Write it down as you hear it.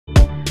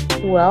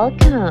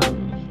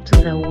Welcome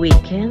to the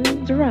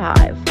Weekend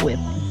Drive with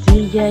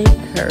DJ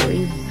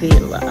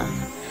Perryvilla.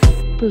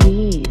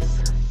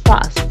 Please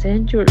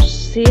fasten your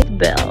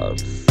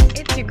seatbelts.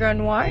 It's your girl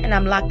Noir, and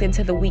I'm locked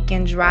into the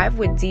Weekend Drive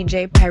with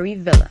DJ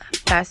Perryvilla.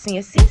 Fasten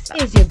your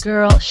seatbelts. It's your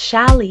girl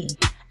Shali,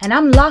 and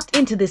I'm locked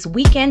into this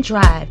Weekend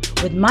Drive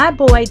with my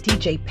boy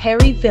DJ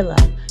Perryvilla.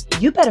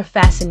 You better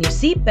fasten your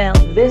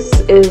seatbelt. This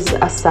is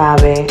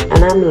Asabe,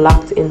 and I'm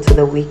locked into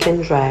the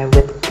Weekend Drive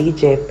with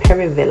DJ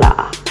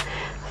Perryvilla.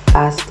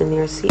 Fasten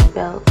your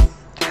seatbelts.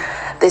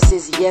 This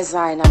is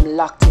Yeza, and I'm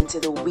locked into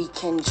the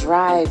Weekend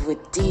Drive with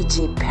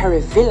DJ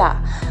Perryvilla.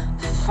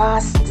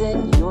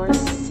 Fasten your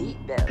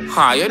seatbelt.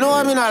 Ha, you know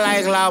I mean I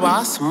like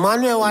labas.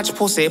 Man, we watch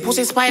pussy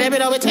spider, me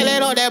don't be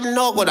telling all them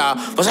no good.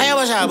 But I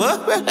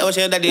was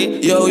here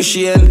daddy. Yo,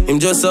 Shane, him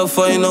just a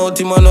find out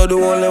him not the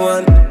only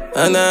one.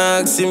 And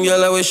I ask him,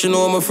 girl, where she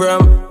know me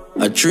from.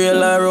 A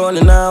trailer run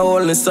in a hole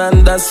in the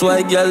sand. That's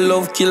why girl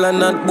love kill and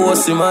not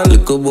bossy, man.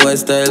 Little boy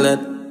style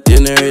that,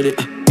 you know ready.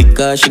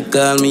 Because she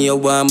call me, you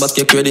want back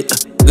your credit.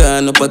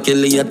 Gone up a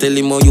Kelly, I tell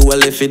him how you a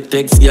left it.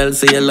 Text girl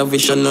say you love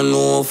it, she don't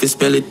know if you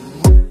spell it.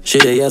 She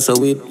dey so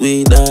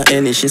weed and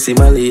any. She see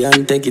Mali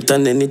and take it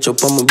and then it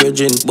chop on my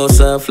virgin. Boss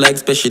off like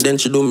special, then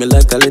she do me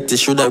like a letter.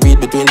 Shoulda read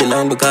between the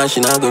line because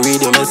she not go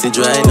read your message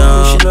right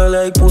now. She not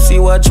like pussy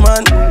watch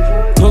man.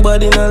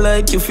 Nobody not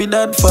like you for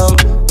that fam.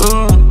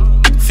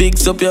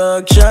 Fix up your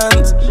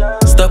actions.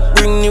 Stop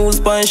bring news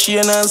pan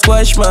Shane and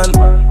squash man.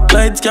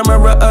 Lights,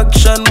 camera,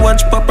 action.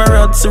 Watch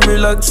paparazzi,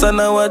 relax and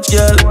I watch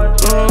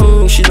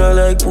girl. She not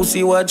like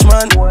pussy watch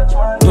man.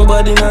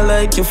 Nobody not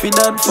like you for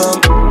that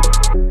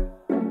fam.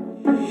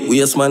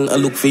 Yes man, I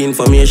look for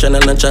information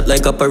and I chat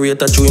like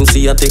operator. Through him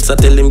see a text, I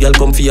tell him girl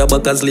come for your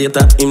backers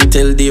later. Him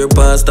tell dear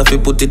pastor fi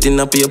put it in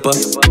a paper.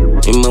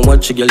 Him a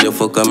watch a girl you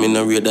fuck him in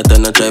a read that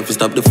and I try to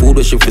stop the food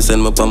where she fi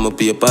send me on my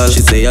paper.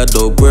 She say I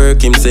don't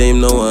work, him say him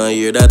no want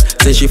hear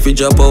that. Say she fi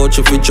drop out,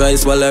 she fi try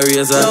swallow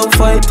razor. Now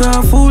fight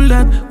her fool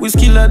that, we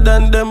skiller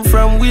than them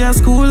from we are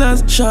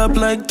schoolers. Sharp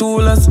like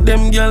toolers,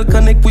 them girl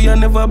connect we a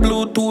never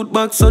Bluetooth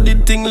back. So the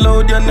thing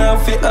loud you now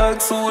fi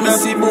ask who that.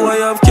 See boy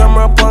have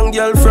camera pan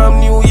girl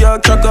from New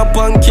York. Track up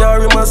and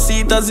carry my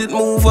seat as it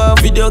move off.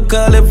 Video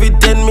call every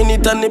 10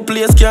 minutes and the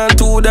place can't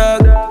do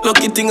that.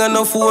 Lucky thing on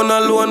the phone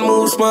alone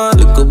move smart.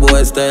 Little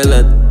boy style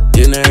that,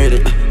 you know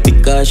ready.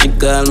 Because she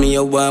call me,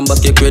 you want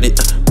back your credit.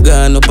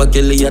 Gone up a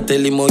Kelly, I tell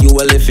him how you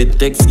a left it.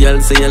 Text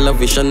girl say you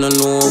love it, she don't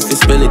know if you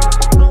spell it.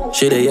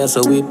 She dey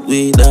so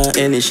weed and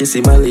any. She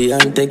see Mali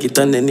and take it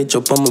and then it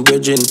chop on my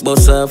virgin.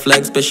 Boss off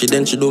like special,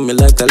 then she do me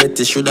like a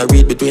letter. Shoulda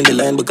read between the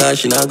line because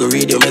she not go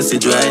read your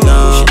message right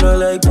now. She not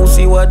like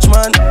pussy watch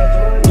man.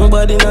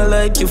 Nobody not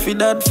like you for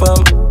that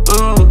fam.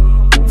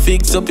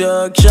 Fix up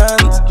your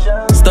actions.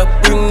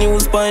 Stop bring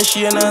news pan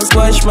Shane and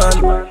squash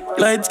man.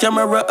 Lights,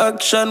 camera,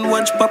 action.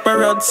 Watch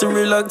paparazzi,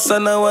 relax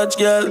and I watch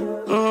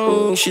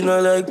girl. She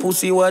not like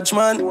pussy watch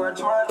man.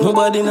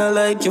 Nobody not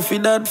like you for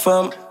that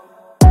fam.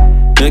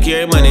 Look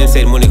here, man, him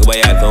said money go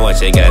buy out and watch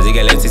that girl. He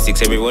get left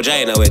 6 every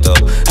vagina wet up.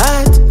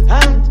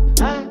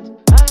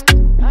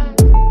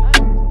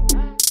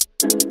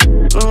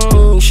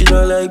 She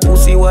not like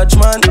pussy watch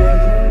man.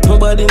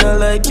 Nobody not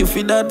like you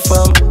for that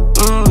fam.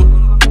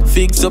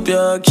 Fix up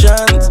your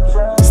actions.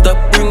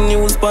 Stop bring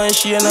news pan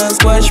Shane and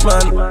squash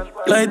man.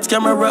 Lights,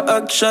 camera,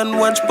 action.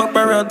 Watch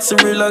paparazzi,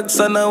 relax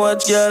and I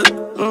watch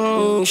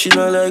girl. She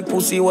not like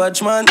pussy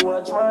watch man.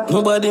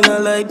 Nobody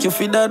not like you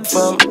for that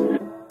fam.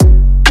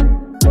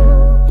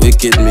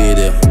 Wikid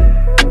media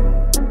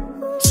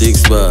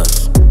 6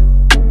 bars.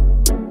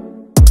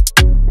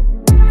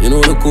 You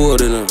know the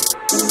code, you know.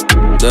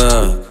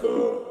 Duh.